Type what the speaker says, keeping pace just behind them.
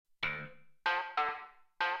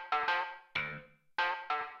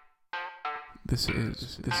This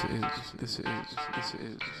is. This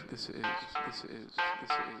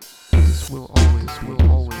will always be.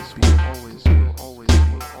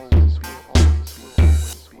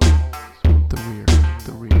 The rear.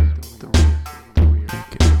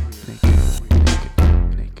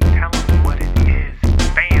 Naked. Tell them what it is,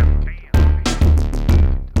 fam.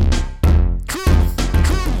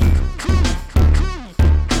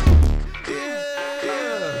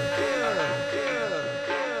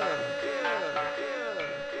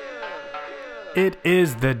 It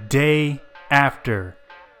is the day after.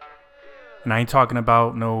 And I ain't talking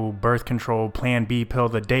about no birth control plan B pill.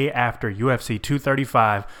 The day after UFC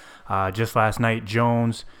 235. Just last night,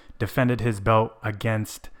 Jones defended his belt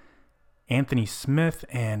against Anthony Smith,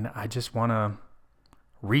 and I just want to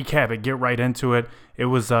recap it, get right into it. It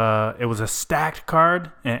was a stacked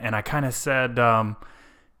card, and I kind of said,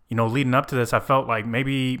 leading up to this, I felt like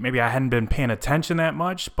maybe I hadn't been paying attention that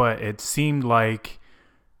much, but it seemed like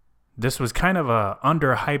this was kind of a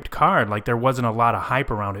underhyped card. Like there wasn't a lot of hype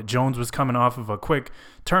around it. Jones was coming off of a quick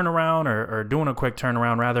turnaround or doing a quick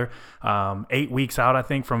turnaround rather. 8 weeks out, I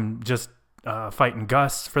think, from just fighting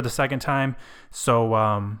Gus for the second time.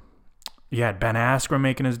 So you had Ben Askren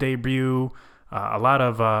making his debut. A lot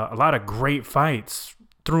of great fights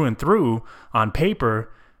through and through on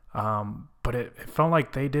paper. But it felt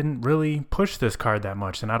like they didn't really push this card that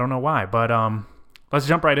much, and I don't know why. But let's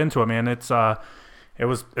jump right into it, man. It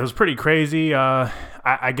was pretty crazy.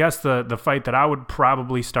 I guess the fight that I would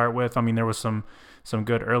probably start with, I mean, there was some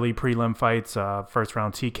good early prelim fights. First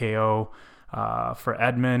round TKO for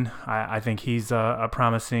Edmund. I think he's a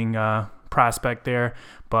promising prospect there.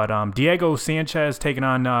 But Diego Sanchez taking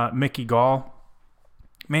on Mickey Gall.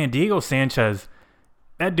 Man, Diego Sanchez,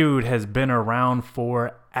 that dude has been around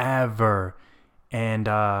forever. And,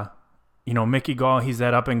 Mickey Gall, he's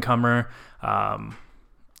that up-and-comer.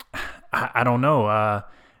 I don't know.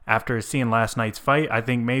 After seeing last night's fight, I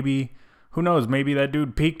think maybe, who knows, maybe that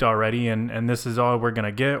dude peaked already and this is all we're going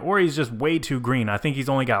to get. Or he's just way too green. I think he's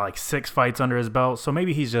only got like 6 fights under his belt. So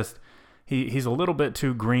maybe he's just, he's a little bit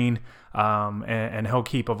too green and he'll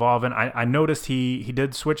keep evolving. I noticed he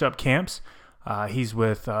did switch up camps. He's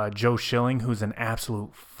with Joe Schilling, who's an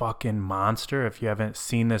absolute fucking monster. If you haven't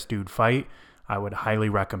seen this dude fight, I would highly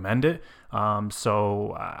recommend it.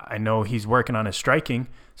 So I know he's working on his striking,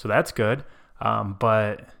 so that's good.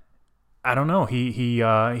 But I don't know.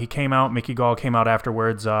 He came out. Mickey Gall came out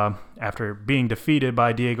afterwards after being defeated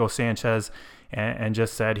by Diego Sanchez, and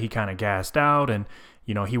just said he kind of gassed out, and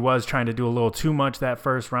he was trying to do a little too much that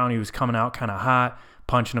first round. He was coming out kind of hot,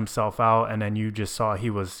 punching himself out, and then you just saw he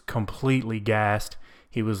was completely gassed.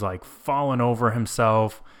 He was like falling over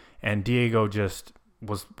himself, and Diego just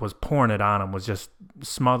was pouring it on him, was just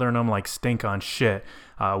smothering him like stink on shit.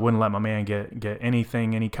 Wouldn't let my man get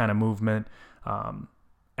anything, any kind of movement. And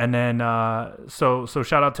then so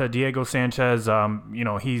shout out to Diego Sanchez.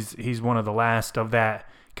 He's one of the last of that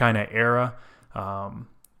kind of era.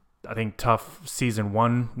 I think tough season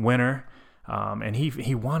 1 winner. And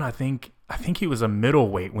he won, I think he was a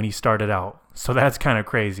middleweight when he started out. So that's kind of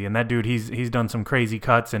crazy. And that dude, he's done some crazy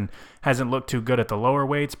cuts and hasn't looked too good at the lower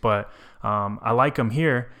weights, but I like him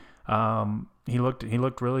here. He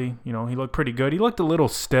looked really, he looked pretty good. He looked a little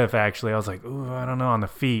stiff, actually. I was like, ooh, I don't know on the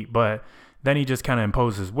feet, but then he just kind of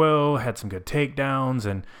imposed his will, had some good takedowns,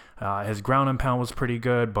 and his ground and pound was pretty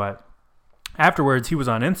good. But afterwards, he was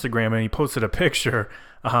on Instagram and he posted a picture.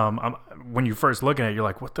 When you first look at it, you're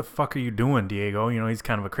like, what the fuck are you doing, Diego? He's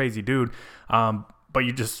kind of a crazy dude.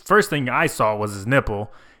 But first thing I saw was his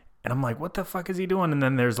nipple. And I'm like, what the fuck is he doing? And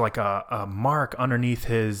then there's like a mark underneath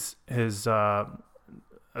his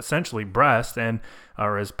essentially breast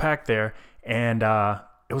or his pec there. And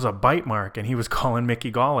it was a bite mark. And he was calling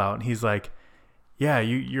Mickey Gall out. And he's like, yeah,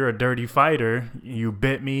 you're a dirty fighter. You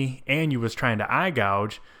bit me and you was trying to eye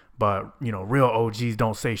gouge. But, real OGs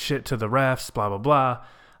don't say shit to the refs, blah, blah,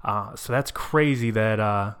 blah. So that's crazy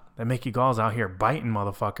that Mickey Gall's out here biting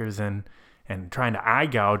motherfuckers and trying to eye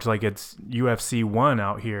gouge like it's UFC 1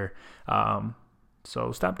 out here.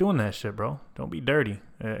 So stop doing that shit, bro. Don't be dirty.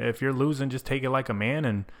 If you're losing, just take it like a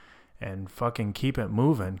man and fucking keep it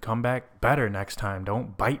moving. Come back better next time.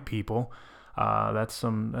 Don't bite people. That's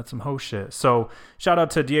some hoe shit. So shout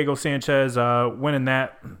out to Diego Sanchez winning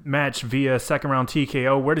that match via second round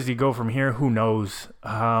TKO. Where does he go from here? Who knows?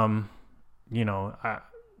 I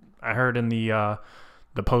heard in the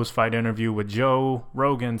post fight interview with Joe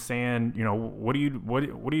Rogan saying, what do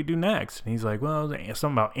you do next? And he's like, well,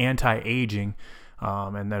 something about anti-aging,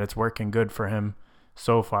 and that it's working good for him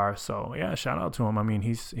so far. So yeah, shout out to him. I mean,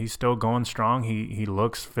 he's still going strong. He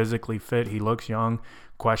looks physically fit. He looks young.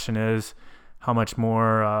 Question is, how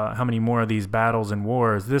many more of these battles and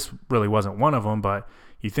wars. This really wasn't one of them, but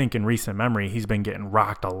you think in recent memory he's been getting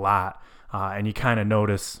rocked a lot, and you kind of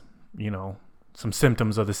notice, some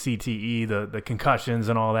symptoms of the CTE, the concussions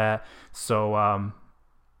and all that. So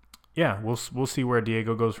we'll see where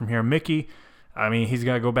Diego goes from here. Mickey, I mean, he's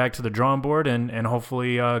got to go back to the drawing board and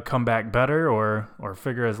hopefully come back better or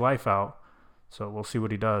figure his life out. So we'll see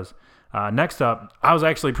what he does. Next up, I was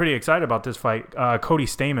actually pretty excited about this fight. Cody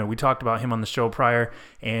Stamann, we talked about him on the show prior,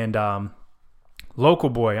 and local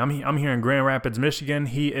boy, I'm here in Grand Rapids, Michigan.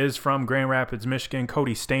 He is from Grand Rapids, Michigan.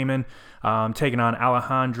 Cody Stamann taking on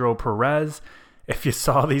Alejandro Perez. If you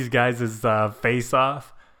saw these guys'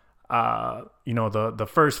 face-off, the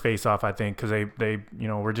first face-off, I think, because they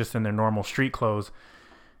were just in their normal street clothes.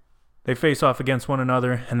 They face off against one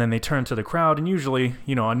another, and then they turn to the crowd. And usually,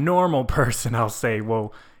 a normal person, I'll say,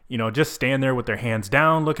 well, just stand there with their hands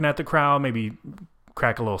down, looking at the crowd, maybe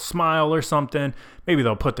crack a little smile or something. Maybe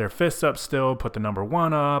they'll put their fists up still, put the number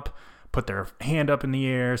 1 up, put their hand up in the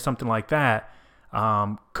air, something like that.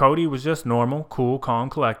 Cody was just normal, cool, calm,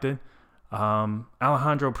 collected.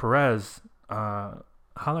 Alejandro Perez,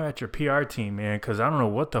 holler at your PR team, man, because I don't know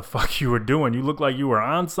what the fuck you were doing. You looked like you were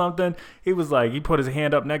on something. He was like, he put his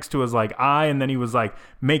hand up next to his eye, and then he was like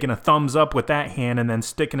making a thumbs up with that hand and then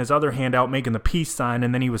sticking his other hand out, making the peace sign,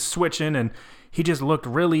 and then he was switching, and he just looked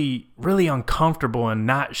really, really uncomfortable and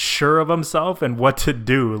not sure of himself and what to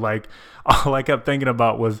do. Like, all I kept thinking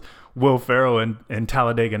about was Will Ferrell in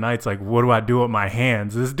Talladega Nights, like, what do I do with my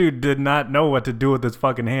hands? This dude did not know what to do with his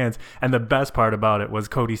fucking hands. And the best part about it was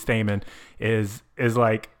Cody Stamann is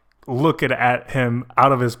like looking at him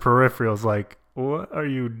out of his peripherals like, what are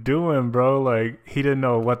you doing, bro? Like, he didn't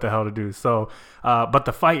know what the hell to do. So, but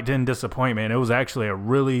the fight didn't disappoint, man. It was actually a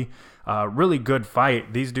really good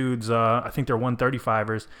fight. These dudes, I think they're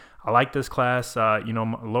 135ers. I like this class.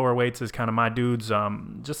 Lower weights is kind of my dudes.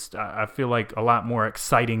 I feel like a lot more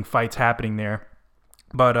exciting fights happening there.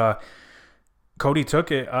 But Cody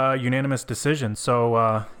took it, unanimous decision.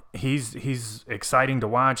 So he's exciting to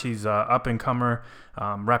watch. He's up and comer,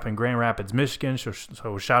 repping Grand Rapids, Michigan.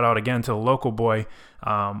 So shout out again to the local boy.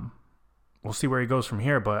 We'll see where he goes from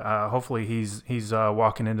here, but hopefully he's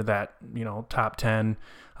walking into that top 10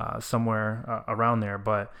 somewhere around there.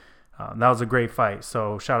 But that was a great fight.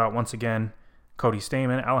 So shout out once again, Cody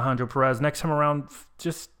Stamann, Alejandro Perez. Next time around,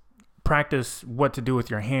 just practice what to do with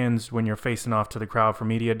your hands when you're facing off to the crowd for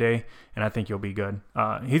media day, and I think you'll be good.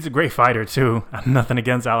 He's a great fighter too. Nothing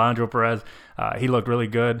against Alejandro Perez. He looked really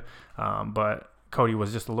good, but Cody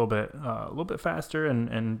was just a little bit faster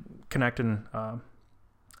and connecting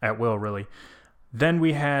at will, really. Then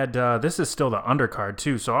we had, this is still the undercard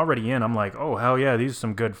too, so already in, I'm like, oh, hell yeah, these are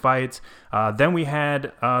some good fights. Then we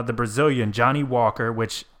had the Brazilian, Johnny Walker,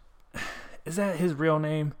 which, is that his real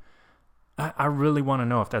name? I really want to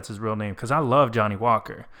know if that's his real name, because I love Johnny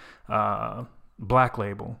Walker. Black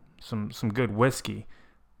Label, some good whiskey.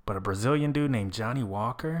 But a Brazilian dude named Johnny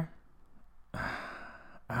Walker?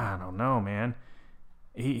 I don't know, man.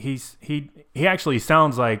 He actually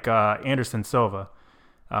sounds like Anderson Silva.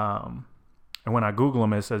 And when I Google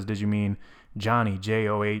him, it says, did you mean Johnny,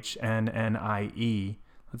 Johnnnie?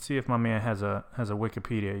 Let's see if my man has a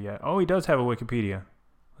Wikipedia yet. Oh, he does have a Wikipedia.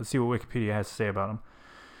 Let's see what Wikipedia has to say about him.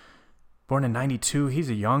 Born in 92, he's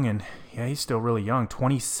a youngin'. Yeah, he's still really young.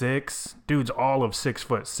 26. Dude's all of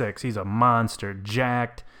 6'6". He's a monster,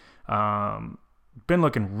 jacked. Been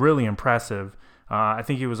looking really impressive. I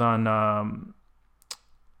think he was on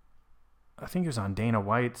Dana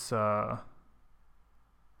White's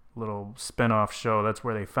little spinoff show. That's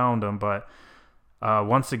where they found him. But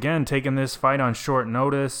once again, taking this fight on short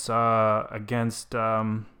notice against, let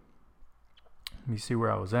me see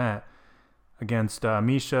where I was at, against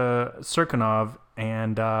Misha Serkinov,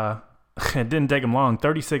 and it didn't take him long.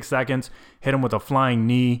 36 seconds, hit him with a flying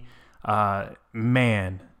knee.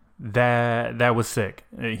 Man, that was sick.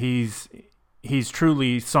 He's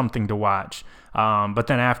truly something to watch. But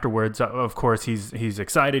then afterwards, of course, he's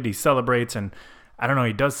excited. He celebrates, and I don't know,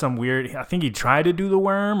 he does some weird, I think he tried to do the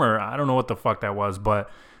worm, or I don't know what the fuck that was,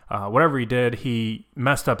 but whatever he did, he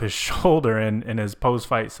messed up his shoulder in his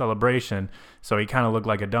post-fight celebration, so he kind of looked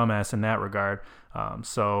like a dumbass in that regard.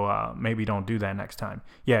 So maybe don't do that next time.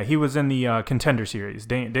 Yeah, he was in the Contender Series,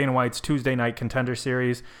 Dana White's Tuesday Night Contender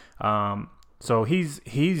Series. So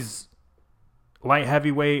he's light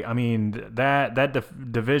heavyweight. I mean, that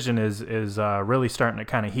division is really starting to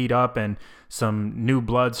kind of heat up, and some new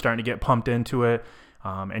blood starting to get pumped into it.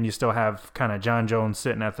 And you still have kind of John Jones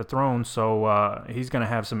sitting at the throne, so he's going to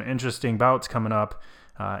have some interesting bouts coming up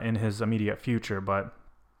in his immediate future. But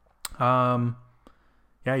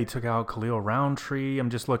Yeah, he took out Khalil Roundtree. I'm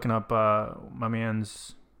just looking up my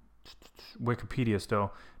man's Wikipedia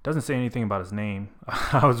still. Doesn't say anything about his name.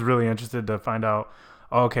 I was really interested to find out.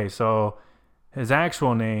 Okay, so his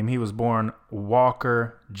actual name, he was born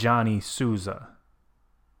Walker Johnny Souza.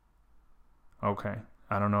 Okay,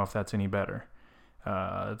 I don't know if that's any better.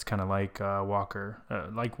 It's kind of like Walker.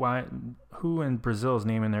 Like why? Who in Brazil is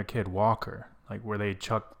naming their kid Walker? Like were they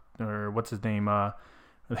Chuck or what's his name? Were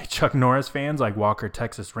they Chuck Norris fans? Like Walker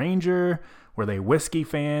Texas Ranger? Were they whiskey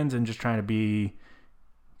fans and just trying to be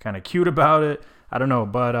kind of cute about it? I don't know,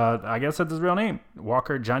 but I guess that's his real name,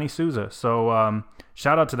 Walker Johnny Souza. So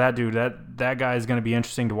shout out to that dude. That guy is going to be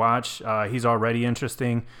interesting to watch. He's already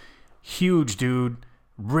interesting. Huge dude,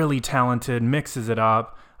 really talented, mixes it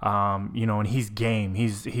up. And he's game.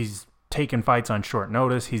 He's taking fights on short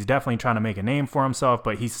notice. He's definitely trying to make a name for himself,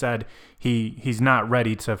 but he said he's not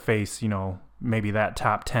ready to face, maybe that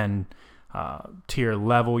top 10 tier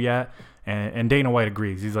level yet. And Dana White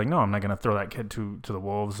agrees. He's like, no, I'm not going to throw that kid to the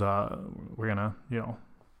Wolves. We're going to,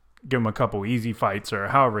 give him a couple easy fights or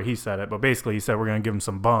however he said it. But basically he said we're going to give him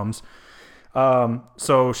some bums.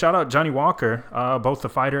 So shout out Johnny Walker, both the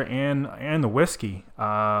fighter and the whiskey.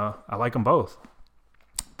 I like them both.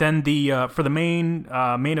 Then for the main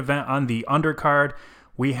event on the undercard,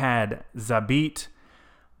 we had Zabit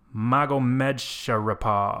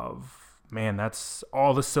Magomedov. Man, that's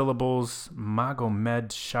all the syllables.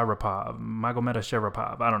 Magomedov.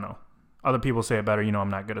 I don't know. Other people say it better. I'm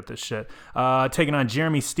not good at this shit. Taking on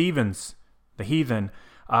Jeremy Stevens, the Heathen.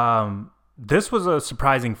 This was a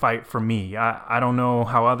surprising fight for me. I don't know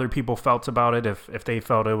how other people felt about it, if they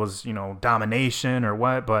felt it was, domination or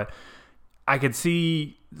what, but I could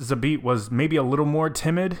see Zabit was maybe a little more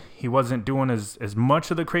timid. He wasn't doing as much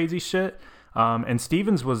of the crazy shit. And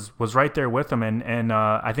Stevens was right there with him. And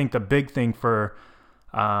I think the big thing for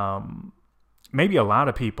maybe a lot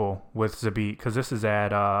of people with Zabit, because this is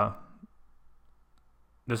at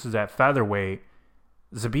featherweight.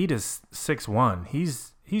 Zabit is 6'1".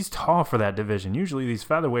 He's tall for that division. Usually these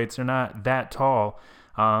featherweights are not that tall.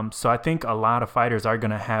 So I think a lot of fighters are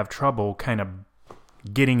going to have trouble kind of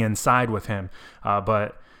getting inside with him.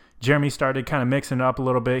 But Jeremy started kind of mixing it up a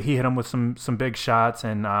little bit. He hit him with some big shots,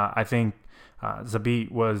 and I think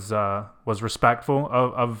Zabit was respectful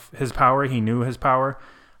of his power. He knew his power.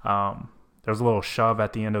 There was a little shove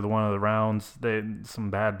at the end of one of the rounds.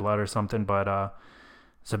 Some bad blood or something. But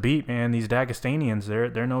Zabit, man, these Dagestanians,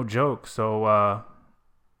 they're no joke. So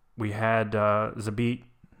we had Zabit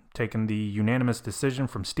taking the unanimous decision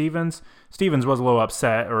from Stevens. Stevens was a little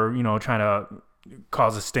upset, or trying to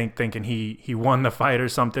cause a stink, thinking he won the fight or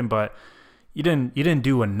something. But you didn't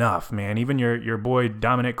do enough, man. Even your boy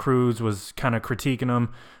Dominic Cruz was kind of critiquing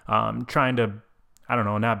him, trying to, I don't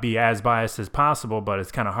know, not be as biased as possible, but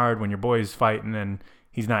it's kind of hard when your boy's fighting and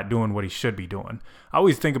he's not doing what he should be doing. I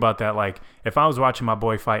always think about that, like if I was watching my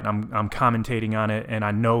boy fight and I'm commentating on it and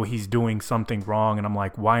I know he's doing something wrong and I'm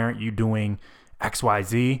like, why aren't you doing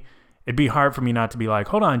XYZ? It'd be hard for me not to be like,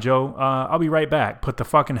 hold on, Joe, I'll be right back. Put the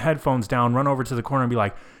fucking headphones down, run over to the corner and be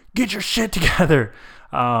like, get your shit together.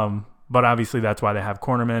 But obviously that's why they have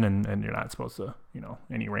cornermen, and you're not supposed to,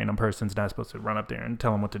 any random person's not supposed to run up there and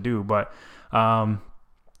tell them what to do. But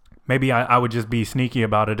maybe I would just be sneaky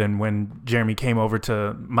about it. And when Jeremy came over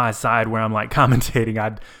to my side where I'm like commentating,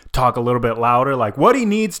 I'd talk a little bit louder, like what he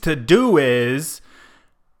needs to do is,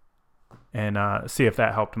 and see if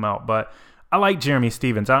that helped him out. But I like Jeremy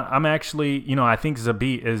Stevens. I'm actually, I think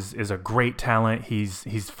Zabit is a great talent.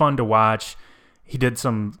 He's fun to watch. He did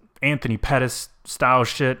some Anthony Pettis style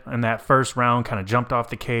shit in that first round, kind of jumped off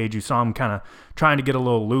the cage. You saw him kind of trying to get a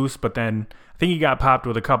little loose, but then I think he got popped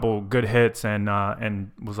with a couple good hits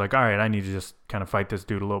and was like, all right, I need to just kind of fight this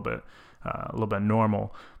dude a little bit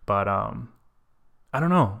normal. But I don't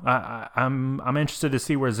know. I'm interested to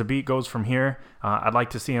see where Zabit goes from here. I'd like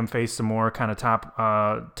to see him face some more kind of top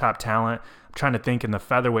talent. I'm trying to think in the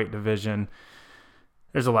featherweight division.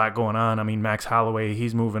 There's a lot going on. I mean, Max Holloway,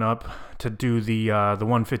 he's moving up to do the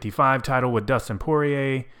 155 title with Dustin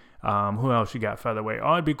Poirier. Who else you got featherweight?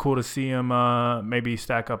 Oh, it'd be cool to see him maybe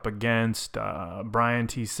stack up against Brian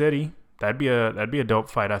T. City. That'd be a dope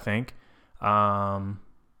fight, I think.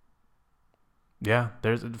 Yeah,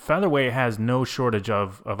 featherweight has no shortage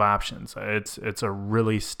of options. It's a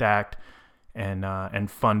really stacked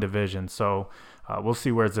and fun division. So we'll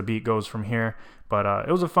see where Zabit goes from here. But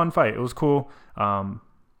it was a fun fight. It was cool.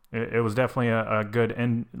 It was definitely a good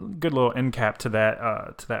little end cap to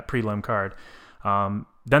that prelim card.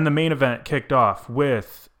 Then the main event kicked off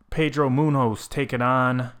with Pedro Munoz taking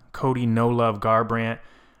on Cody No Love Garbrandt.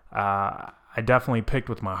 I definitely picked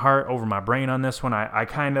with my heart over my brain on this one. I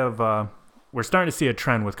kind of we're starting to see a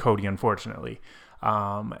trend with Cody, unfortunately,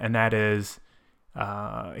 and that is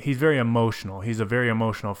he's very emotional. He's a very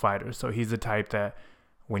emotional fighter. So he's the type that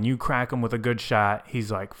when you crack him with a good shot,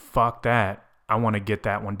 he's like, fuck that. I want to get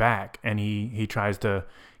that one back. And he tries to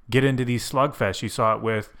get into these slugfests. You saw it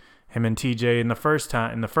with him and TJ in the first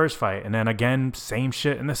fight. And then again, same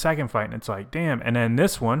shit in the second fight. And it's like, damn. And then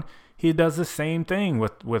this one, he does the same thing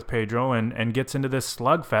with Pedro and gets into this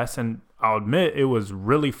slugfest. And I'll admit it was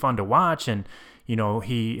really fun to watch. And, you know,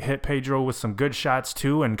 he hit Pedro with some good shots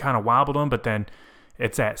too and kind of wobbled him. But then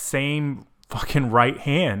it's that same fucking right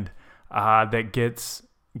hand that gets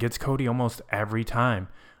Cody almost every time.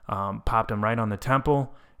 Popped him right on the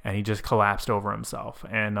temple, and he just collapsed over himself.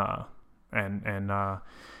 And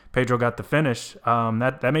Pedro got the finish.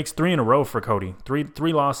 That makes 3 in a row for Cody.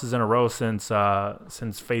 Three losses in a row since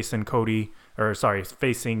facing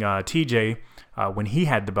TJ when he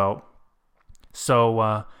had the belt.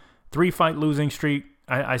 So 3-fight losing streak.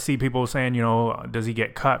 I see people saying, you know, does he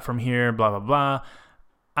get cut from here? Blah blah blah.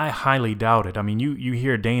 I highly doubt it. I mean, you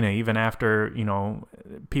hear Dana even after, you know,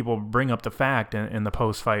 people bring up the fact in the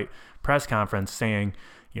post-fight press conference saying,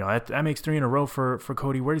 you know, that makes 3 in a row for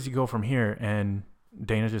Cody. Where does he go from here? And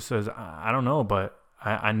Dana just says, I don't know, but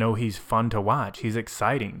I know he's fun to watch. He's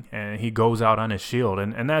exciting, and he goes out on his shield,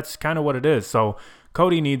 and that's kind of what it is. So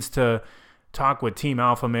Cody needs to talk with Team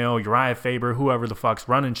Alpha Male, Uriah Faber, whoever the fuck's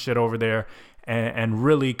running shit over there, and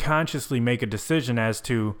really consciously make a decision as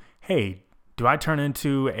to, hey, do I turn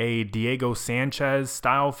into a Diego Sanchez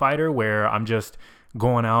style fighter where I'm just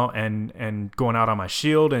going out and going out on my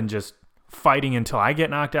shield and just fighting until I get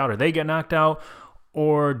knocked out or they get knocked out?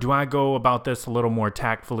 Or do I go about this a little more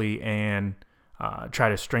tactfully and try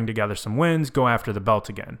to string together some wins, go after the belt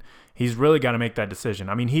again? He's really got to make that decision.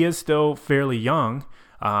 I mean, he is still fairly young,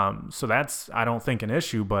 so that's, I don't think, an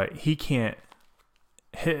issue, but he can't,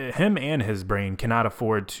 him and his brain cannot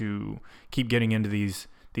afford to keep getting into these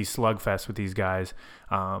slugfests with these guys,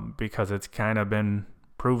 because it's kind of been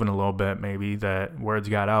proven a little bit maybe that words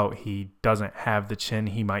got out. He doesn't have the chin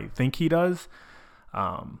he might think he does.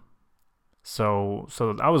 So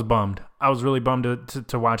I was bummed. I was really bummed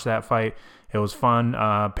to watch that fight. It was fun.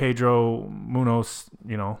 Pedro Munoz,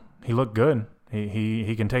 you know, he looked good.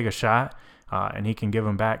 He can take a shot, and he can give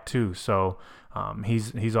him back too. So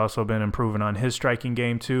he's also been improving on his striking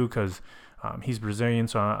game too, because he's Brazilian,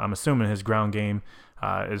 so I'm assuming his ground game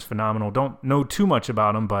is phenomenal. Don't know too much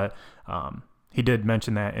about him, but he did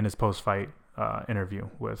mention that in his post-fight interview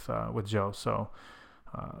with Joe. So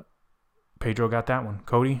Pedro got that one.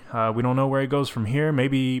 Cody, we don't know where he goes from here.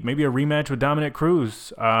 Maybe a rematch with Dominic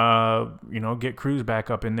Cruz. You know, get Cruz back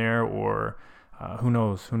up in there, or who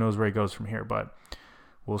knows? Who knows where he goes from here? But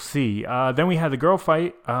we'll see. Then we had the girl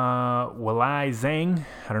fight. Walai Zhang,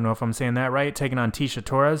 I don't know if I'm saying that right, taking on Tisha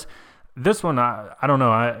Torres. This one, I don't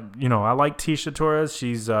know. I like Tisha Torres.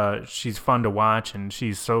 She's fun to watch, and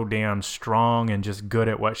she's so damn strong and just good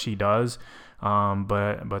at what she does.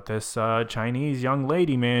 But this Chinese young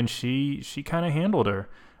lady, man, she kind of handled her.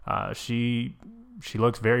 She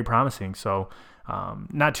looks very promising. So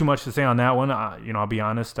not too much to say on that one. I'll be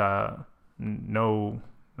honest. No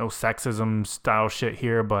sexism style shit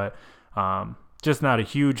here, but just not a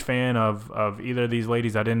huge fan of either of these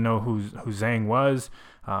ladies. I didn't know who Zhang was.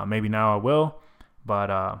 Maybe now I will,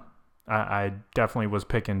 but I definitely was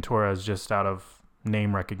picking Torres just out of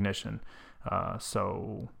name recognition.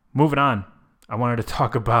 So moving on, I wanted to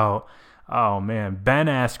talk about, Ben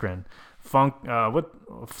Askren,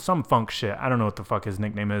 some funk shit. I don't know what the fuck his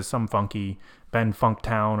nickname is. Some funky Ben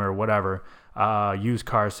Funktown or whatever. Used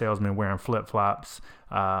car salesman wearing flip flops.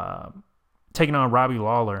 Taking on Robbie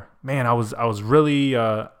Lawler. Man, I was really.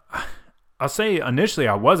 I'll say initially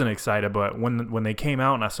I wasn't excited, but when they came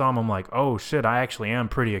out and I saw them, I'm like, oh shit, I actually am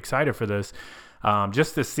pretty excited for this.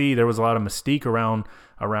 Just to see, there was a lot of mystique around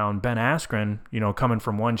Ben Askren, you know, coming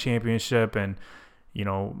from one championship, and you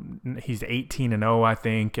know, he's 18-0, I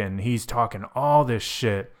think, and he's talking all this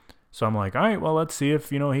shit. So I'm like, all right, well, let's see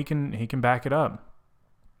if, you know, he can back it up.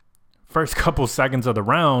 First couple seconds of the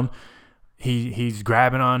round, he's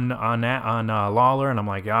grabbing on Lawler, and I'm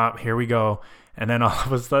like, here we go. And then all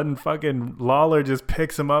of a sudden, fucking Lawler just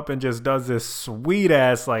picks him up and just does this sweet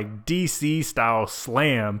ass like DC style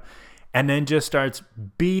slam, and then just starts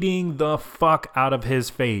beating the fuck out of his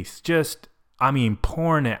face. Just, I mean,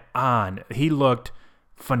 pouring it on. He looked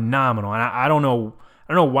phenomenal, and I don't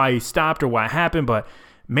know why he stopped or what happened, but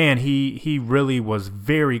man, he really was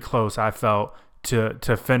very close, I felt,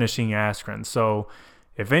 to finishing Askren. So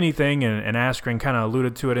if anything, and Askren kind of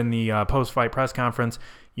alluded to it in the post-fight press conference,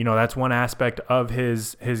 you know, that's one aspect of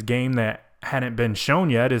his game that hadn't been shown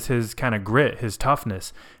yet is his kind of grit, his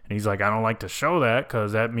toughness. And he's like, I don't like to show that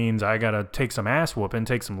because that means I got to take some ass whooping,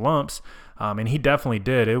 take some lumps. And he definitely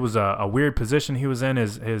did. It was a weird position he was in.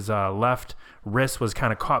 His left wrist was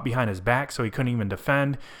kind of caught behind his back, so he couldn't even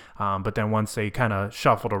defend. But then once they kind of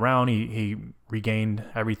shuffled around, he regained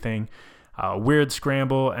everything. Weird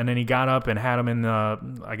scramble, and then he got up and had him in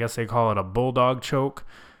the, I guess they call it a bulldog choke.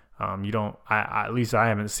 At least I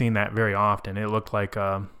haven't seen that very often. It looked like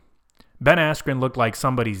Ben Askren looked like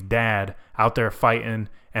somebody's dad out there fighting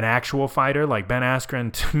an actual fighter. Like, Ben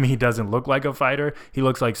Askren to me doesn't look like a fighter. He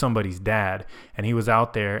looks like somebody's dad, and he was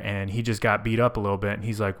out there and he just got beat up a little bit. And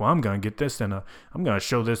he's like, well, I'm going to get this and I'm going to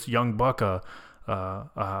show this young buck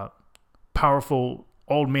a powerful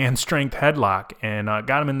old man strength headlock, and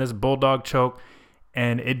got him in this bulldog choke.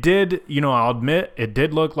 And it did, I'll admit, it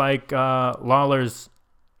did look like Lawler's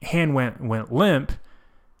hand went limp,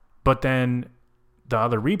 but then the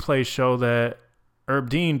other replays show that Herb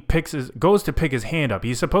Dean goes to pick his hand up.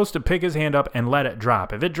 He's supposed to pick his hand up and let it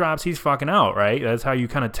drop. If it drops, he's fucking out, right? That's how you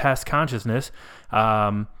kind of test consciousness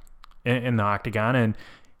in the octagon. And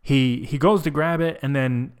he goes to grab it, and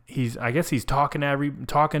then he's talking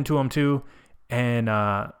to him too,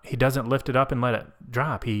 and he doesn't lift it up and let it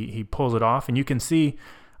drop. He pulls it off, and you can see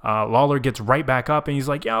Lawler gets right back up, and he's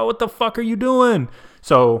like, yo, what the fuck are you doing?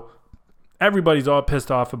 So everybody's all pissed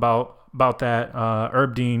off about that.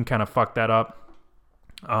 Herb Dean kind of fucked that up.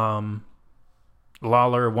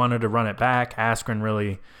 Lawler wanted to run it back. Askren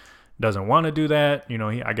really doesn't want to do that.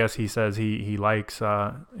 I guess he says he likes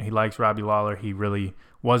Robbie Lawler. He really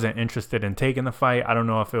wasn't interested in taking the fight. I don't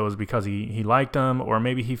know if it was because he liked him, or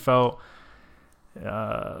maybe he felt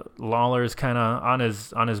Lawler's kind of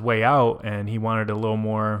on his way out, and he wanted a little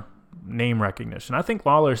more name recognition. I think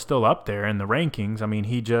Lawler's still up there in the rankings. I mean,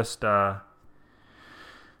 he just I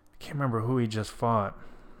can't remember who he just fought.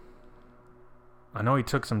 I know he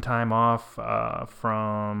took some time off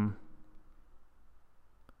from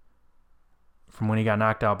when he got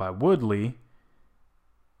knocked out by Woodley.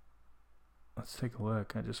 Let's take a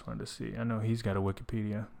look. I just wanted to see. I know he's got a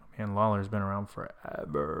Wikipedia. Man, Lawler's been around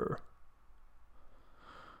forever.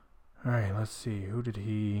 All right, let's see. Who did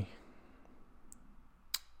he...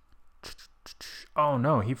 Oh,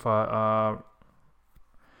 no, he fought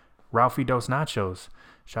Ralphie Dos Nachos.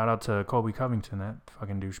 Shout out to Colby Covington, that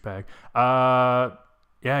fucking douchebag.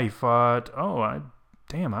 Yeah, he fought... I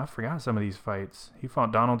forgot some of these fights. He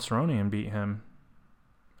fought Donald Cerrone and beat him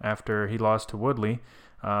after he lost to Woodley.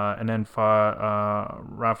 And then fought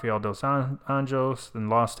Rafael Dos Anjos and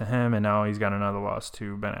lost to him, and now he's got another loss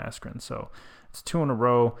to Ben Askren. So it's 2 in a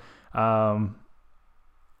row. I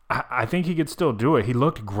think he could still do it. He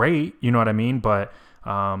looked great, you know what I mean? But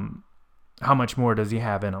how much more does he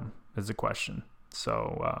have in him is the question.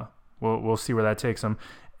 So we'll see where that takes him.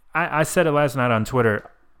 I said it last night on Twitter.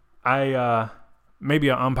 Maybe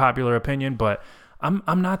an unpopular opinion, but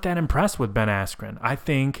I'm not that impressed with Ben Askren. I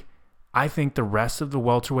think the rest of the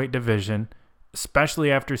welterweight division,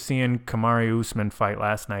 especially after seeing Kamaru Usman fight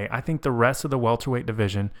last night, I think the rest of the welterweight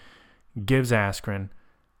division gives Askren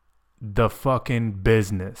the fucking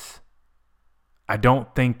business. I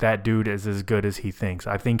don't think that dude is as good as he thinks.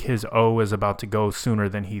 I think his O is about to go sooner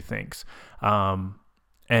than he thinks. And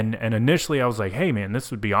initially I was like, hey man,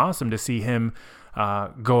 this would be awesome to see him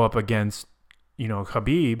go up against,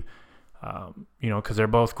 Khabib, because they're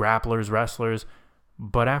both grapplers, wrestlers.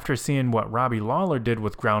 But after seeing what Robbie Lawler did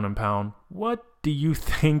with ground and pound, what do you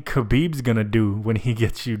think Khabib's going to do when he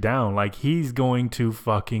gets you down? Like, he's going to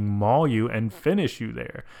fucking maul you and finish you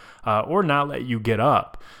there, or not let you get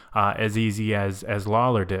up as easy as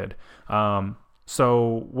Lawler did.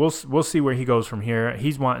 So we'll see where he goes from here.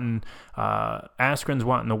 He's wanting Askren's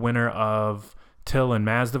wanting the winner of Till and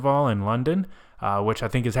Masvidal in London, which I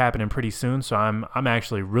think is happening pretty soon. So I'm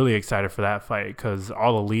actually really excited for that fight, because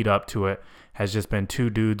all the lead up to it has just been two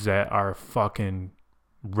dudes that are fucking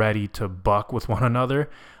ready to buck with one another.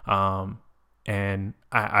 And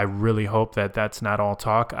I really hope that that's not all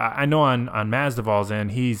talk. I know on Masvidal's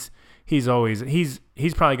end, he's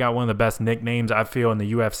probably got one of the best nicknames I feel in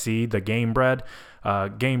the UFC, the Game Bread.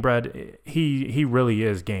 Game Bread, he really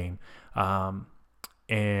is game. And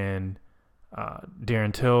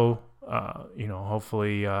Darren Till,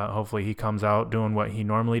 hopefully he comes out doing what he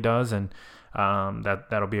normally does, and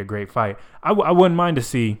that'll be a great fight. I wouldn't mind to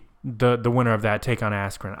see the winner of that take on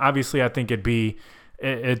Askren. Obviously, I think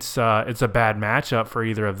it's a bad matchup for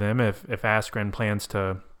either of them if Askren plans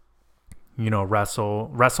to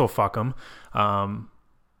wrestle fuck him.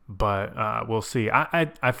 But we'll see.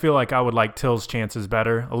 I feel like I would like Till's chances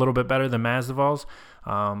better, a little bit better than Masvidal's.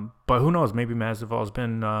 But who knows? Maybe Masvidal's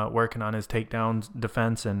been working on his takedown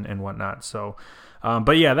defense and whatnot. So,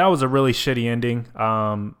 but yeah, that was a really shitty ending.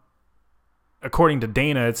 According to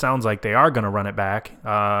Dana, it sounds like they are going to run it back,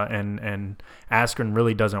 and Askren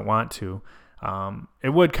really doesn't want to. It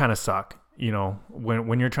would kind of suck,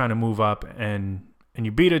 when you're trying to move up and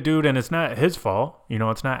you beat a dude and it's not his fault.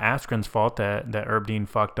 It's not Askren's fault that Herb Dean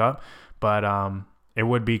fucked up, but it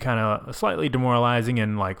would be kind of slightly demoralizing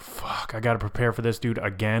and like, fuck, I got to prepare for this dude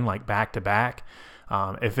again, like back to back.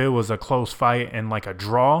 If it was a close fight and like a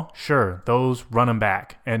draw, sure, those run them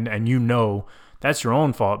back, and that's your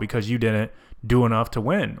own fault because you didn't do enough to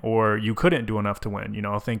win, or you couldn't do enough to win.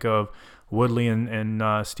 Think of Woodley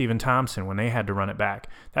and Stephen Thompson when they had to run it back.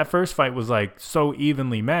 That first fight was like so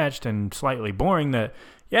evenly matched and slightly boring that,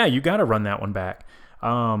 yeah, you got to run that one back.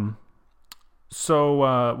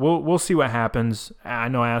 So we'll see what happens. I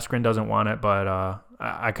know Askren doesn't want it, but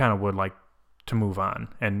I kind of would like to move on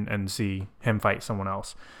and see him fight someone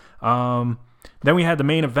else. Then we had the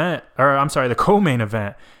main event, the co-main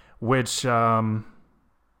event, which, man,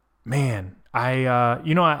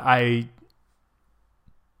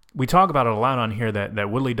 we talk about it a lot on here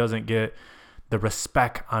that Woodley doesn't get the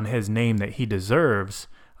respect on his name that he deserves,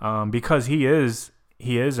 because he is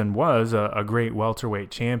and was a great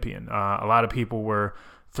welterweight champion. A lot of people were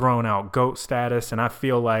throwing out GOAT status, and I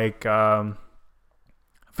feel like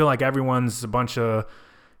everyone's a bunch of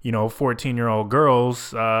 14-year-old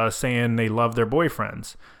girls saying they love their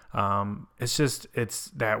boyfriends.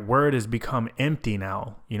 It's that word has become empty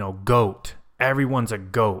now. GOAT. Everyone's a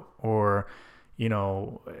GOAT, or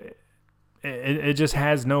it just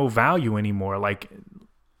has no value anymore. Like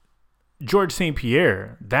George St.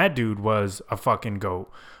 Pierre, that dude was a fucking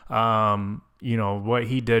GOAT. What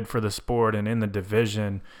he did for the sport and in the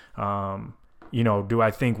division. Do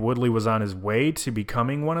I think Woodley was on his way to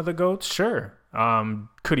becoming one of the GOATs? Sure.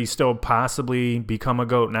 Could he still possibly become a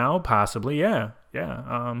GOAT now? Possibly, yeah.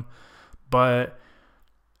 But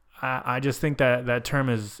I just think that term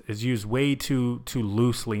is used way too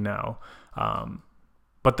loosely now.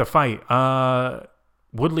 But the fight,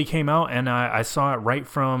 Woodley came out, and I saw it right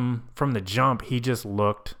from the jump. He just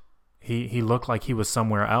looked, he looked like he was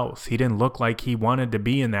somewhere else. He didn't look like he wanted to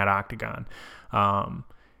be in that octagon.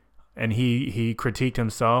 And he critiqued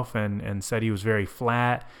himself and said he was very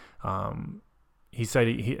flat. He said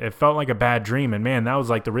it felt like a bad dream, and man, that was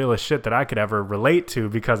like the realest shit that I could ever relate to,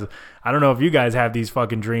 because I don't know if you guys have these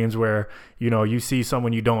fucking dreams where, you see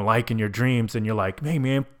someone you don't like in your dreams and you're like, hey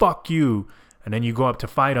man, fuck you. And then you go up to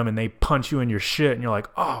fight them and they punch you in your shit and you're like,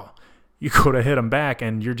 oh, you go to hit them back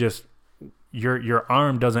and you're just, your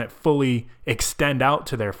arm doesn't fully extend out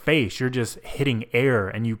to their face. You're just hitting air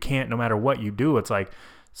and you can't, no matter what you do, it's like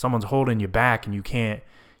someone's holding you back and you can't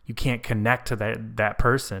connect to that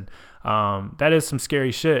person. That is some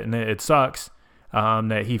scary shit, and it sucks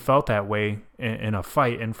that he felt that way in a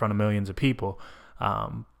fight in front of millions of people.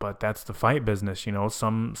 But that's the fight business,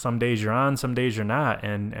 Some days you're on, some days you're not,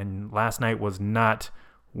 and last night was not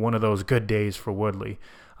one of those good days for Woodley.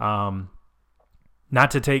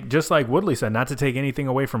 Not to take, just like Woodley said, not to take anything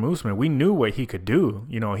away from Usman. We knew what he could do.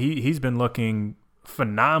 He's been looking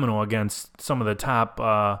phenomenal against some of the top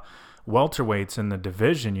welterweights in the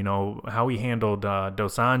division. How he handled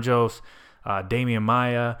Dos Anjos, Damian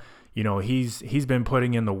Maia. He's been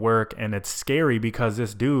putting in the work, and it's scary because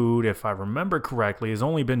this dude, if I remember correctly, has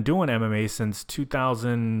only been doing MMA since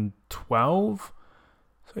 2012.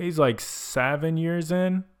 So he's like 7 years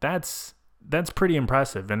in. That's pretty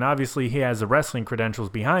impressive. And obviously he has the wrestling credentials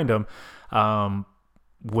behind him,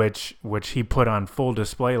 which he put on full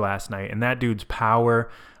display last night. And that dude's power,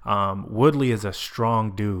 Woodley is a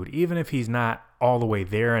strong dude. Even if he's not all the way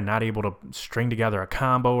there and not able to string together a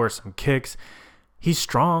combo or some kicks, he's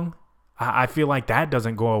strong. I feel like that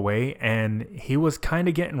doesn't go away, and he was kind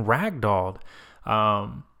of getting ragdolled.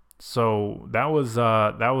 So that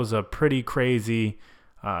was a pretty crazy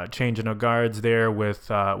changing of guards there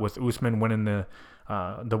with Usman winning the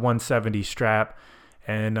 170 strap,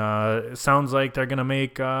 and it sounds like they're gonna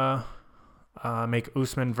make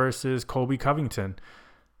Usman versus Colby Covington,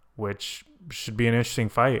 which should be an interesting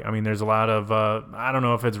fight. I mean, there's a lot of I don't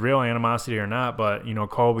know if it's real animosity or not, but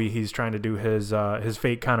Colby, he's trying to do his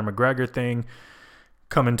fake Conor McGregor thing,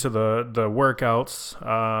 coming to the workouts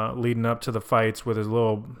leading up to the fights with his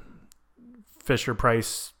little Fisher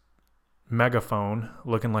Price megaphone,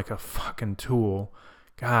 looking like a fucking tool.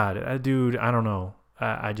 God, that dude, I don't know.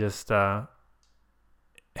 I just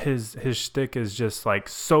his shtick is just like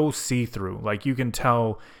so see-through. Like you can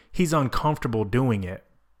tell he's uncomfortable doing it,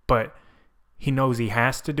 but he knows he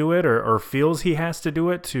has to do it or feels he has to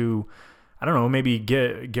do it to, I don't know, maybe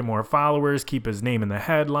get more followers, keep his name in the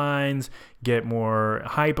headlines, get more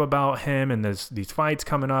hype about him and these fights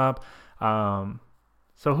coming up.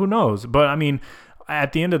 So who knows? But I mean,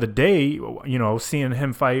 at the end of the day, you know, seeing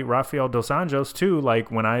him fight Rafael dos Anjos too,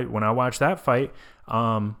 like when I watched that fight,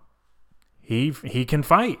 he can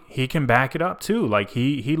fight. He can back it up too. Like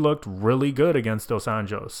he looked really good against dos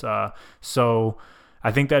Anjos. So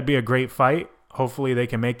I think that'd be a great fight. Hopefully they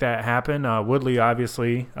can make that happen. Woodley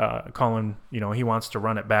obviously calling, you know, he wants to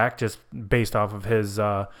run it back just based off of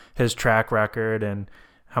his track record and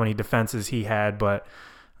how many defenses he had. But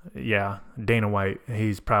yeah, Dana White,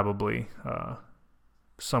 he's probably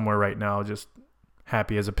somewhere right now just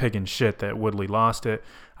happy as a pig in shit that Woodley lost it.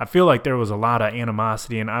 I feel like there was a lot of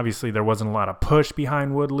animosity, and obviously there wasn't a lot of push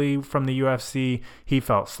behind Woodley from the UFC. He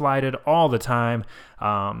felt slighted all the time.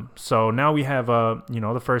 So now we have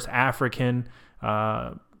the first African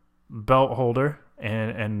belt holder,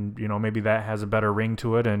 and you know, maybe that has a better ring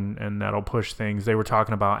to it, and that'll push things. They were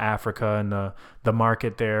talking about Africa and the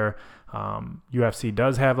market there. UFC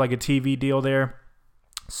does have like a TV deal there,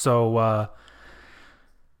 so I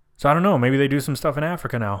don't know. Maybe they do some stuff in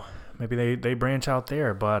Africa now. Maybe they branch out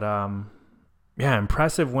there. But yeah,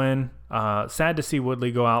 impressive win. Sad to see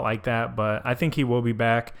Woodley go out like that, but I think he will be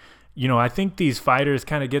back. You know, I think these fighters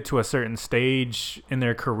kind of get to a certain stage in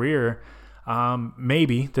their career.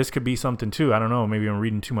 Maybe this could be something too. I don't know. Maybe I'm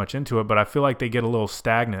reading too much into it, but I feel like they get a little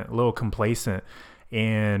stagnant, a little complacent,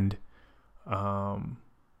 and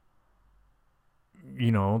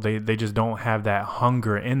you know, they just don't have that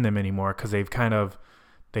hunger in them anymore because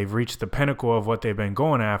they've reached the pinnacle of what they've been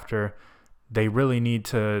going after. They really need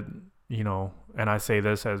to, you know, and I say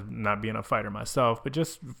this as not being a fighter myself, but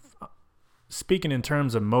just speaking in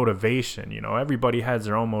terms of motivation. You know, everybody has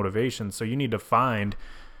their own motivation, so you need to find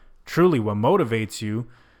truly what motivates you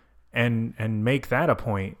and make that a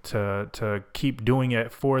point to keep doing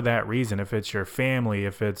it for that reason. If it's your family,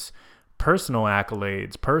 if it's personal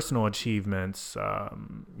accolades, personal achievements,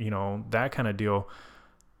 you know, that kind of deal.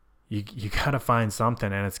 You got to find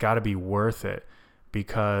something, and it's got to be worth it,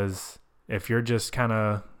 because if you're just kind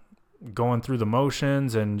of going through the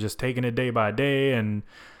motions and just taking it day by day and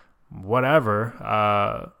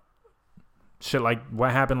whatever, shit like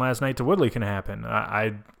what happened last night to Woodley can happen.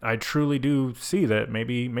 I truly do see that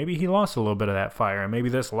maybe he lost a little bit of that fire, and maybe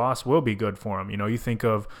this loss will be good for him. You know, you think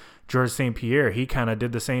of Georges St-Pierre, he kind of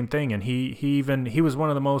did the same thing, and he was one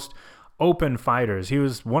of the most open fighters. He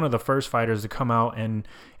was one of the first fighters to come out and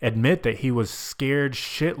admit that he was scared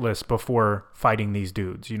shitless before fighting these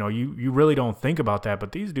dudes. You know, you really don't think about that,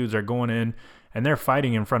 but these dudes are going in and they're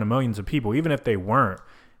fighting in front of millions of people, even if they weren't.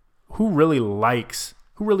 Who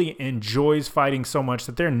really enjoys fighting so much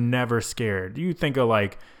that they're never scared? You think of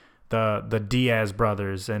like the Diaz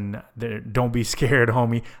brothers and don't be scared,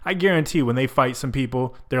 homie. I guarantee when they fight some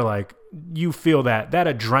people, they're like, you feel that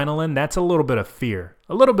adrenaline, that's a little bit of fear.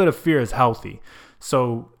 A little bit of fear is healthy.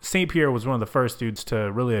 So St. Pierre was one of the first dudes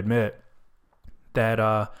to really admit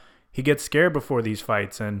that he gets scared before these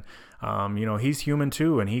fights, and you know, he's human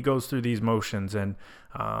too, and he goes through these motions. And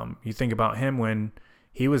you think about him when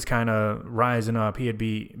he was kind of rising up. He had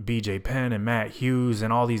BJ Penn and Matt Hughes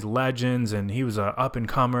and all these legends, and he was a up and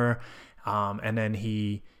comer. And then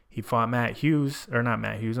he fought Matt Hughes, or not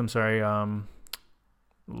Matt Hughes, I'm sorry,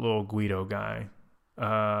 little Guido guy,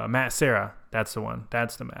 Matt Serra. That's the one.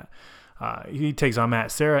 That's the Matt. He takes on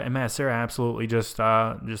Matt Serra, and Matt Serra absolutely just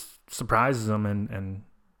surprises him and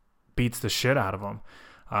beats the shit out of him.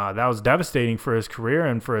 That was devastating for his career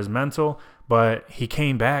and for his mental, but he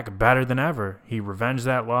came back better than ever. He avenged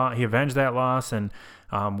that loss and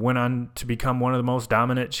went on to become one of the most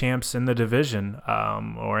dominant champs in the division,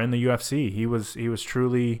 or in the UFC. He was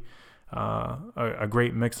truly a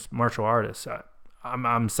great mixed martial artist.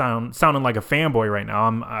 I'm sounding like a fanboy right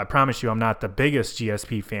now. I promise you I'm not the biggest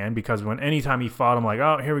GSP fan, because anytime he fought, I'm like,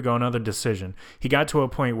 oh, here we go, another decision. He got to a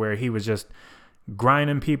point where he was just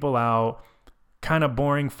grinding people out, kind of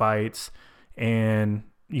boring fights, and,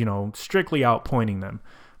 you know, strictly outpointing them.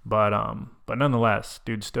 But nonetheless,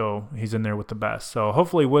 dude, he's in there with the best. So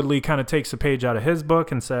hopefully Woodley kind of takes a page out of his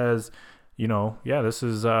book and says, you know, yeah, this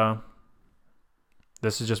is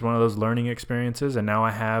just one of those learning experiences, and now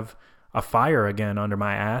I have a fire again under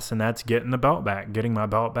my ass, and that's getting my belt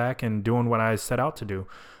back and doing what I set out to do.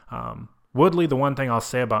 Woodley, the one thing I'll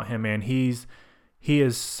say about him, man, he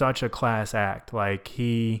is such a class act. Like,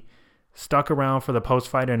 he stuck around for the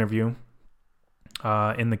post-fight interview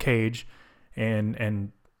in the cage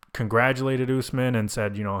and congratulated Usman and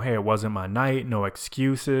said, you know, hey, it wasn't my night, no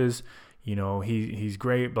excuses, you know, he's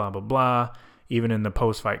great, blah, blah, blah. even in the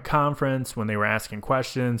post-fight conference when they were asking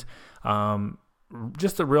questions.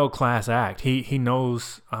 Just a real class act. He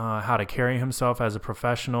knows how to carry himself as a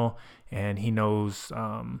professional, and he knows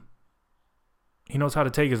how to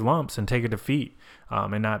take his lumps and take a defeat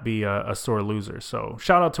and not be a sore loser. So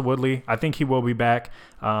shout out to Woodley. I think he will be back.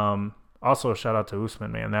 Also shout out to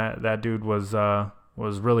Usman, man. That dude was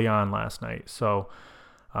really on last night. So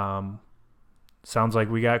sounds like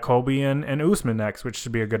we got Colby and Usman next, which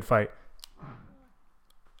should be a good fight.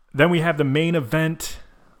 Then we have the main event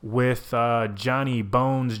with Johnny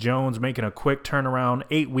Bones Jones making a quick turnaround.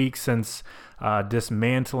 8 weeks since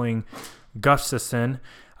dismantling Gustafsson.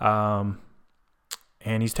 And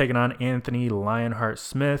he's taking on Anthony Lionheart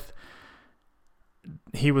Smith.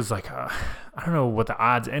 He was like, I don't know what the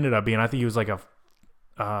odds ended up being. I think he was like a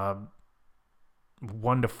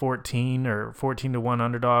 1-14 or 14-1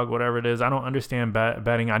 underdog, whatever it is. I don't understand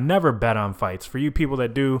betting. I never bet on fights. For you people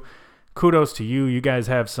that do, kudos to you. You guys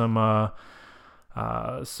have some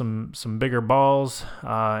bigger balls.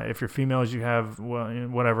 If you're females, you have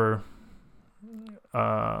whatever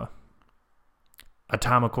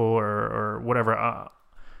atomical or whatever. I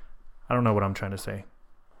don't know what I'm trying to say.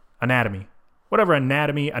 Anatomy. Whatever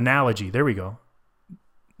analogy. There we go.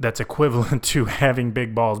 That's equivalent to having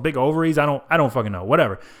big balls. Big ovaries. I don't fucking know.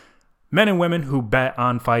 Whatever. Men and women who bet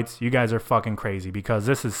on fights, you guys are fucking crazy, because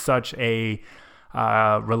this is such a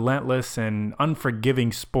relentless and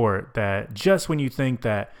unforgiving sport that just when you think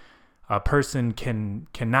that a person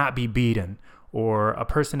cannot be beaten, or a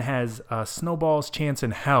person has a snowball's chance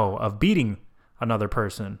in hell of beating another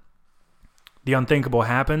person, the unthinkable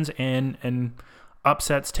happens and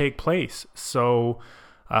upsets take place. So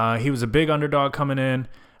he was a big underdog coming in.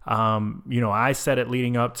 I said it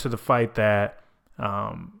leading up to the fight that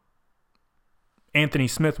Anthony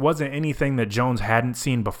Smith wasn't anything that Jones hadn't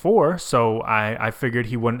seen before, so I figured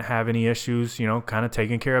he wouldn't have any issues, kind of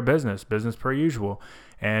taking care of business per usual.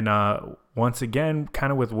 And once again,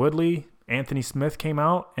 kind of with Woodley, Anthony Smith came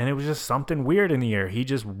out, and it was just something weird in the air. He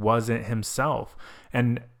just wasn't himself.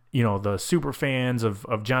 And the super fans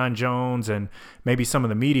of John Jones and maybe some of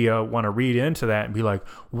the media want to read into that and be like,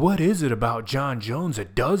 what is it about John Jones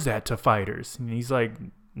that does that to fighters? And he's like,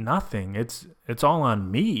 nothing. It's all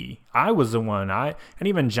on me. I was the one. And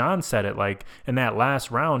even John said it, like in that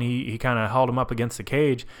last round, he kind of held him up against the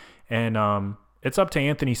cage, and it's up to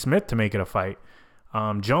Anthony Smith to make it a fight.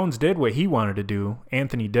 Jones did what he wanted to do.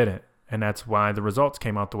 Anthony didn't, and that's why the results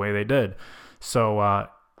came out the way they did. So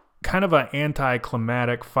kind of an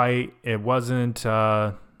anticlimactic fight. It wasn't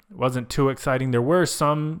too exciting. There were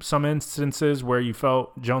some instances where you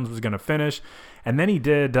felt Jones was going to finish, and then he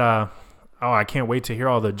did. I can't wait to hear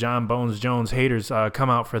all the John Bones Jones haters come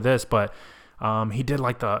out for this, but he did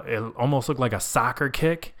it almost looked like a soccer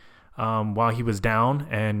kick while he was down,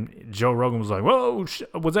 and Joe Rogan was like, "Whoa,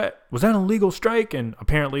 was that an illegal strike?" And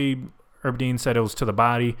apparently Herb Dean said it was to the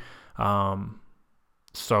body.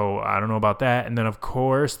 So I don't know about that. And then of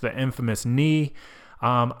course the infamous knee.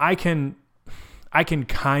 I can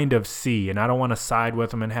kind of see, and I don't want to side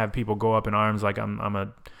with him and have people go up in arms like I'm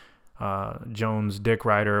a Jones dick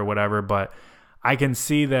rider or whatever, but I can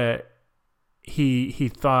see that he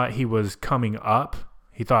thought he was coming up.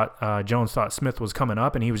 He thought Jones thought Smith was coming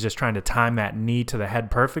up, and he was just trying to time that knee to the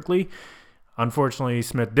head perfectly. Unfortunately,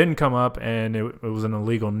 Smith didn't come up, and it was an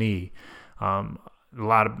illegal knee. A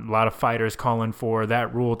lot of fighters calling for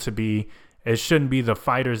that rule to be, it shouldn't be the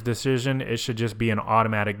fighter's decision. It should just be an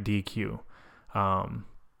automatic DQ.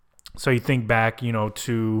 So you think back,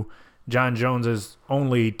 to John Jones's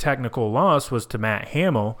only technical loss was to Matt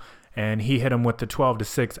Hamill, and he hit him with the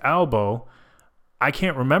 12-6 elbow. I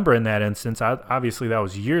can't remember in that instance. Obviously, that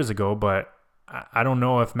was years ago, but I don't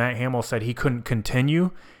know if Matt Hamill said he couldn't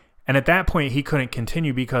continue. And at that point, he couldn't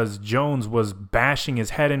continue because Jones was bashing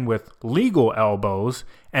his head in with legal elbows,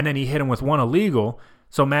 and then he hit him with one illegal.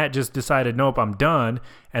 So Matt just decided, nope, I'm done.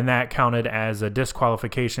 And that counted as a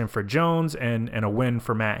disqualification for Jones and a win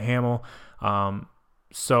for Matt Hamill.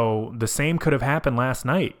 So the same could have happened last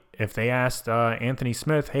night. If they asked Anthony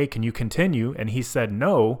Smith, hey, can you continue? And he said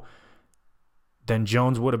no, then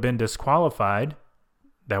Jones would have been disqualified.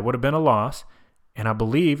 That would have been a loss. And I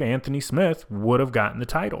believe Anthony Smith would have gotten the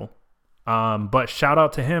title. But shout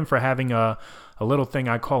out to him for having a little thing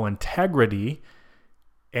I call integrity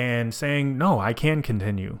and saying, no, I can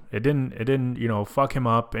continue. It didn't, fuck him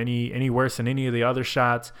up any worse than any of the other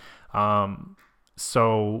shots.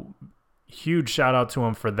 So huge shout out to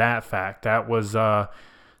him for that fact. That was a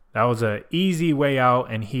easy way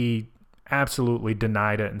out, and he absolutely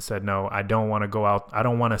denied it and said, no, I don't want to go out. I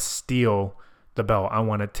don't want to steal the belt. I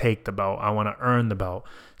want to take the belt. I want to earn the belt.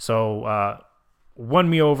 So won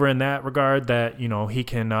me over in that regard, that, you know, he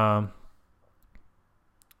can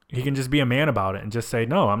just be a man about it and just say,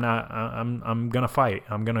 no, I'm going to fight.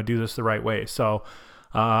 I'm going to do this the right way. So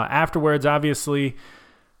afterwards, obviously,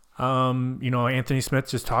 you know, Anthony Smith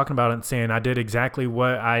just talking about it and saying, I did exactly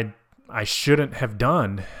what I shouldn't have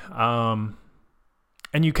done.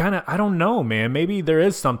 And you kind of, I don't know, man, maybe there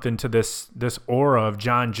is something to this aura of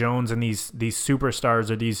John Jones and these superstars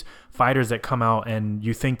or these fighters that come out and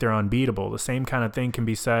you think they're unbeatable. The same kind of thing can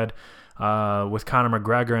be said with Conor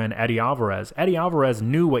McGregor and Eddie Alvarez. Eddie Alvarez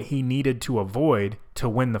knew what he needed to avoid to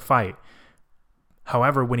win the fight.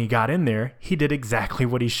 However, when he got in there, he did exactly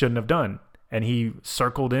what he shouldn't have done. And he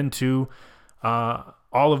circled into all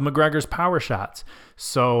of McGregor's power shots.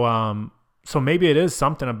 So maybe it is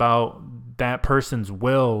something about that person's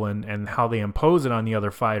will and how they impose it on the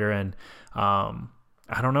other fighter. And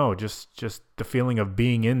I don't know, just the feeling of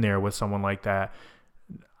being in there with someone like that.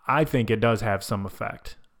 I think it does have some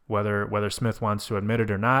effect, whether Smith wants to admit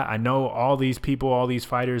it or not. I know all these people, all these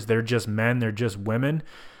fighters, they're just men, they're just women,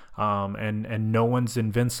 and no one's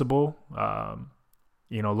invincible.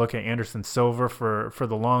 You know, look at Anderson Silva for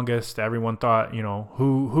the longest. Everyone thought, you know,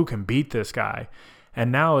 who can beat this guy?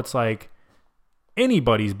 And now it's like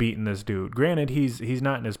anybody's beating this dude. Granted, he's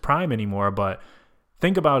not in his prime anymore, but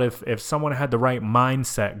think about if someone had the right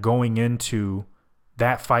mindset going into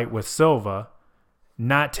that fight with Silva,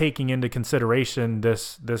 not taking into consideration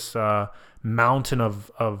this mountain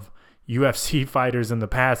of UFC fighters in the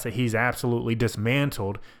past that he's absolutely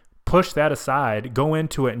dismantled. Push that aside, go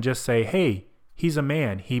into it and just say, hey, he's a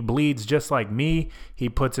man. He bleeds just like me. He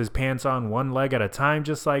puts his pants on one leg at a time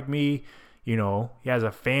just like me. You know, he has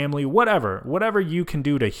a family, whatever you can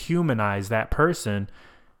do to humanize that person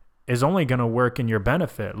is only going to work in your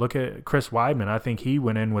benefit. Look at Chris Weidman. I think he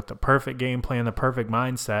went in with the perfect game plan, the perfect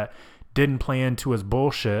mindset, didn't play into his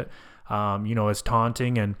bullshit, you know, his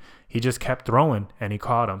taunting, and he just kept throwing and he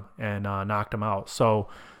caught him and knocked him out. So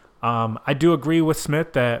I do agree with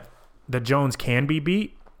Smith that Jones can be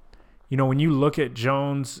beat. You know, when you look at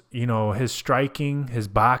Jones, you know, his striking, his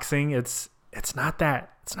boxing, it's not that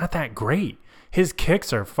great. His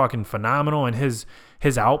kicks are fucking phenomenal, and his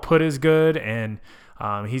output is good, and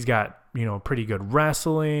he's got, you know, pretty good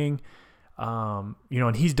wrestling, you know,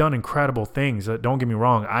 and he's done incredible things. Don't get me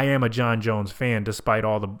wrong, I am a John Jones fan despite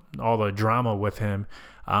all the drama with him,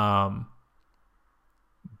 but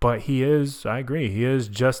I agree, he is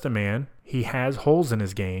just a man. He has holes in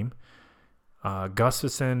his game.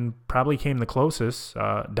 Gustafsson probably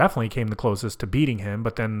definitely came the closest to beating him,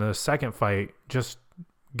 but then the second fight just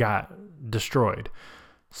got destroyed.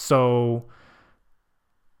 So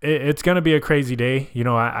it's going to be a crazy day. You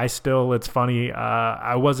know, I still, it's funny.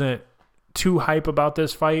 I wasn't too hype about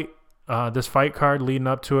this fight card leading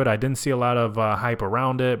up to it. I didn't see a lot of hype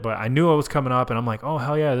around it, but I knew it was coming up and I'm like, oh,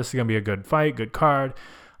 hell yeah, this is going to be a good fight, good card.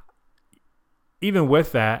 Even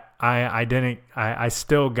with that, I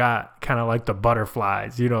still got kind of like the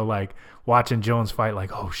butterflies, you know, like watching Jones fight,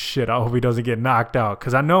 like, oh shit, I hope he doesn't get knocked out.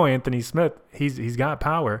 Cause I know Anthony Smith, he's got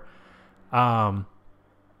power. So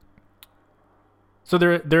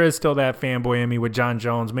there is still that fanboy in me with John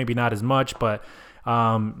Jones, maybe not as much, but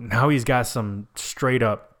now he's got some straight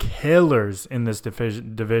up killers in this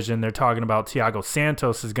division. They're talking about Thiago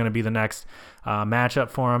Santos is going to be the next matchup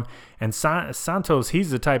for him. And Santos, he's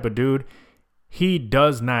the type of dude, he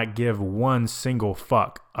does not give one single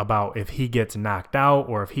fuck about if he gets knocked out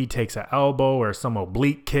or if he takes an elbow or some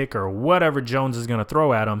oblique kick or whatever Jones is going to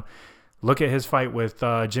throw at him. Look at his fight with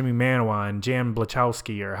Jimmy Manuwa and Jan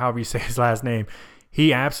Blachowski, or however you say his last name.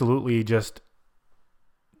 He absolutely just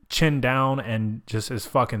chin down and just is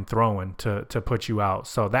fucking throwing to put you out.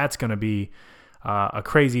 So that's going to be a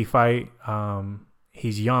crazy fight.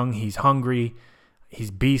 He's young. He's hungry. He's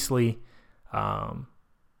beastly.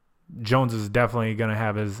 Jones is definitely going to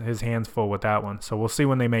have his hands full with that one. So we'll see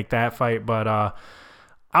when they make that fight. But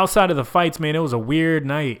outside of the fights, man, it was a weird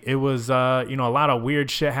night. It was, you know, a lot of weird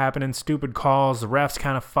shit happening, stupid calls, the refs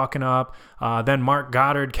kind of fucking up. Then Mark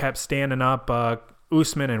Goddard kept standing up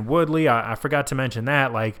Usman and Woodley. I forgot to mention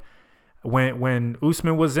that. Like, when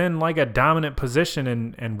Usman was in like a dominant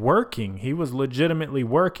position and working, he was legitimately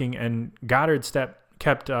working, and Goddard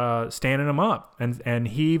kept standing him up. And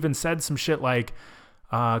he even said some shit like,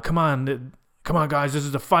 come on guys, this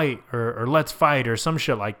is a fight, or let's fight, or some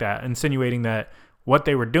shit like that, insinuating that what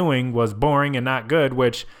they were doing was boring and not good,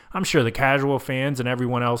 which I'm sure the casual fans and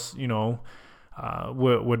everyone else, you know,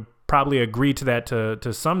 would probably agree to that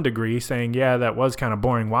to some degree, saying, yeah, that was kind of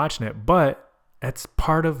boring watching it, but it's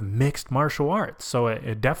part of mixed martial arts. So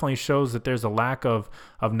it definitely shows that there's a lack of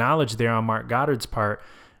knowledge there on Mark Goddard's part,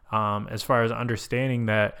 as far as understanding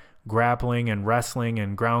that grappling and wrestling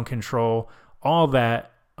and ground control, all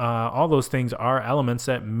those things are elements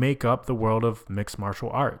that make up the world of mixed martial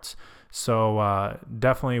arts. So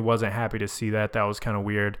definitely wasn't happy to see that. That was kind of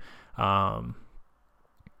weird.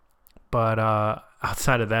 But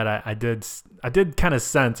outside of that, I did kind of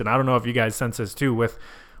sense, and I don't know if you guys sense this too, with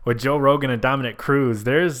Joe Rogan and Dominic Cruz,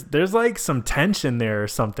 there's like some tension there or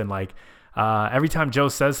something. Like every time Joe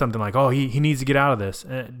says something like, oh, he needs to get out of this,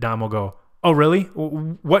 Dom will go, oh, really?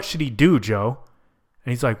 What should he do, Joe?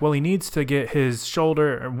 And he's like, well, he needs to get his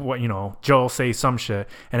shoulder, or what, Joe will say some shit,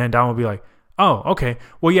 and then Dom will be like, oh, okay.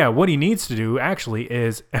 Well, yeah, what he needs to do actually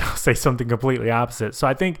is, and I'll say something completely opposite. So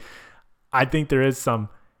I think there is some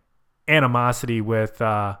animosity with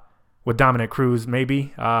Dominic Cruz,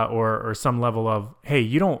 maybe, or some level of, hey,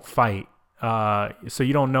 you don't fight, so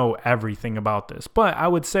you don't know everything about this. But I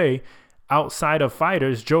would say, outside of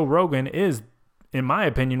fighters, Joe Rogan is, in my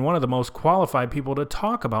opinion, one of the most qualified people to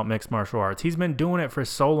talk about mixed martial arts. He's been doing it for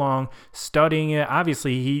so long, studying it.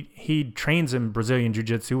 Obviously, he trains in Brazilian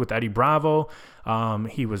Jiu-Jitsu with Eddie Bravo.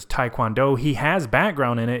 He was Taekwondo. He has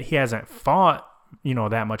background in it. He hasn't fought,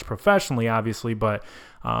 that much professionally, obviously, but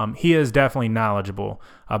he is definitely knowledgeable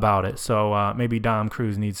about it. So maybe Dom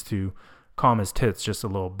Cruz needs to calm his tits just a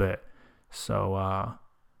little bit. So,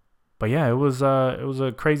 but yeah, it was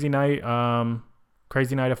a crazy night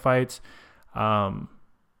of fights. And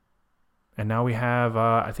now we have,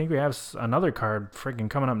 I think we have another card freaking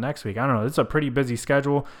coming up next week. I don't know. It's a pretty busy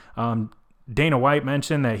schedule. Dana White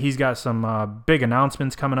mentioned that he's got some big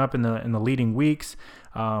announcements coming up in the leading weeks.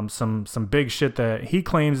 Some big shit that he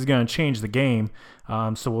claims is going to change the game.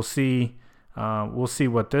 So we'll see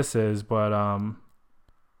what this is, but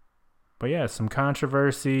yeah, some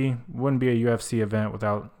controversy. Wouldn't be a UFC event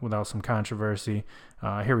without some controversy.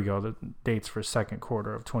 Here we go. The dates for second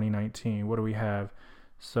quarter of 2019. What do we have?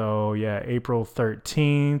 So yeah, April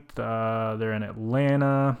 13th. They're in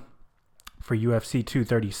Atlanta for UFC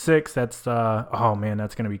 236. That's oh man,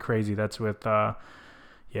 that's gonna be crazy. That's with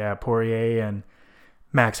Poirier and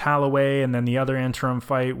Max Holloway, and then the other interim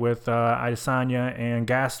fight with Adesanya and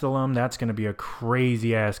Gastelum. That's going to be a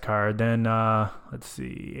crazy-ass card. Then, let's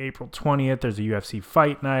see, April 20th, there's a UFC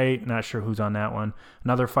fight night. Not sure who's on that one.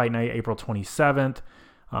 Another fight night, April 27th.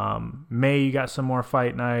 May, you got some more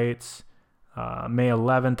fight nights. May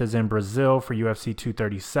 11th is in Brazil for UFC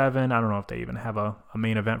 237. I don't know if they even have a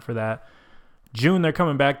main event for that. June, they're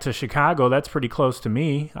coming back to Chicago. That's pretty close to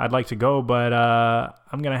me. I'd like to go, but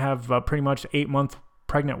I'm going to have pretty much 8-month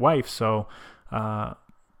pregnant wife, so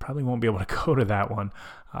probably won't be able to go to that one.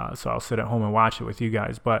 So I'll sit at home and watch it with you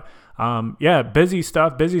guys. But yeah, busy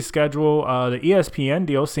stuff, busy schedule. The ESPN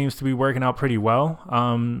deal seems to be working out pretty well.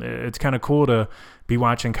 It's kind of cool to be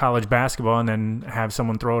watching college basketball and then have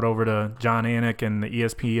someone throw it over to John Anik and the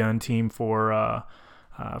ESPN team for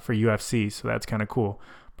UFC. So that's kind of cool.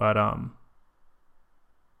 But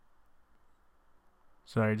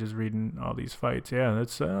sorry, just reading all these fights. Yeah,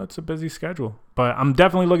 it's a busy schedule. But I'm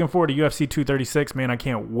definitely looking forward to UFC 236. Man, I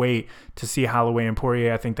can't wait to see Holloway and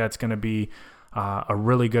Poirier. I think that's going to be a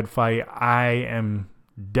really good fight. I am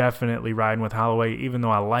definitely riding with Holloway, even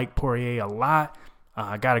though I like Poirier a lot.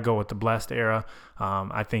 I got to go with the Blessed era.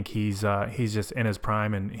 I think he's just in his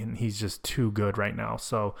prime, and he's just too good right now.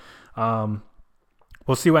 So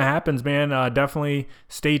we'll see what happens, man. Definitely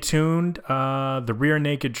stay tuned. The Rear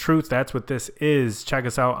Naked Truth, that's what this is. Check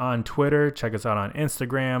us out on Twitter. Check us out on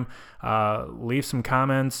Instagram. Leave some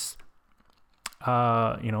comments.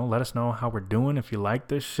 Let us know how we're doing if you like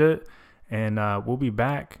this shit. And we'll be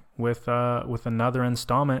back with another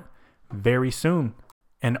installment very soon.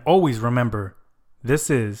 And always remember,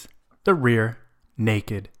 this is the Rear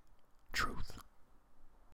Naked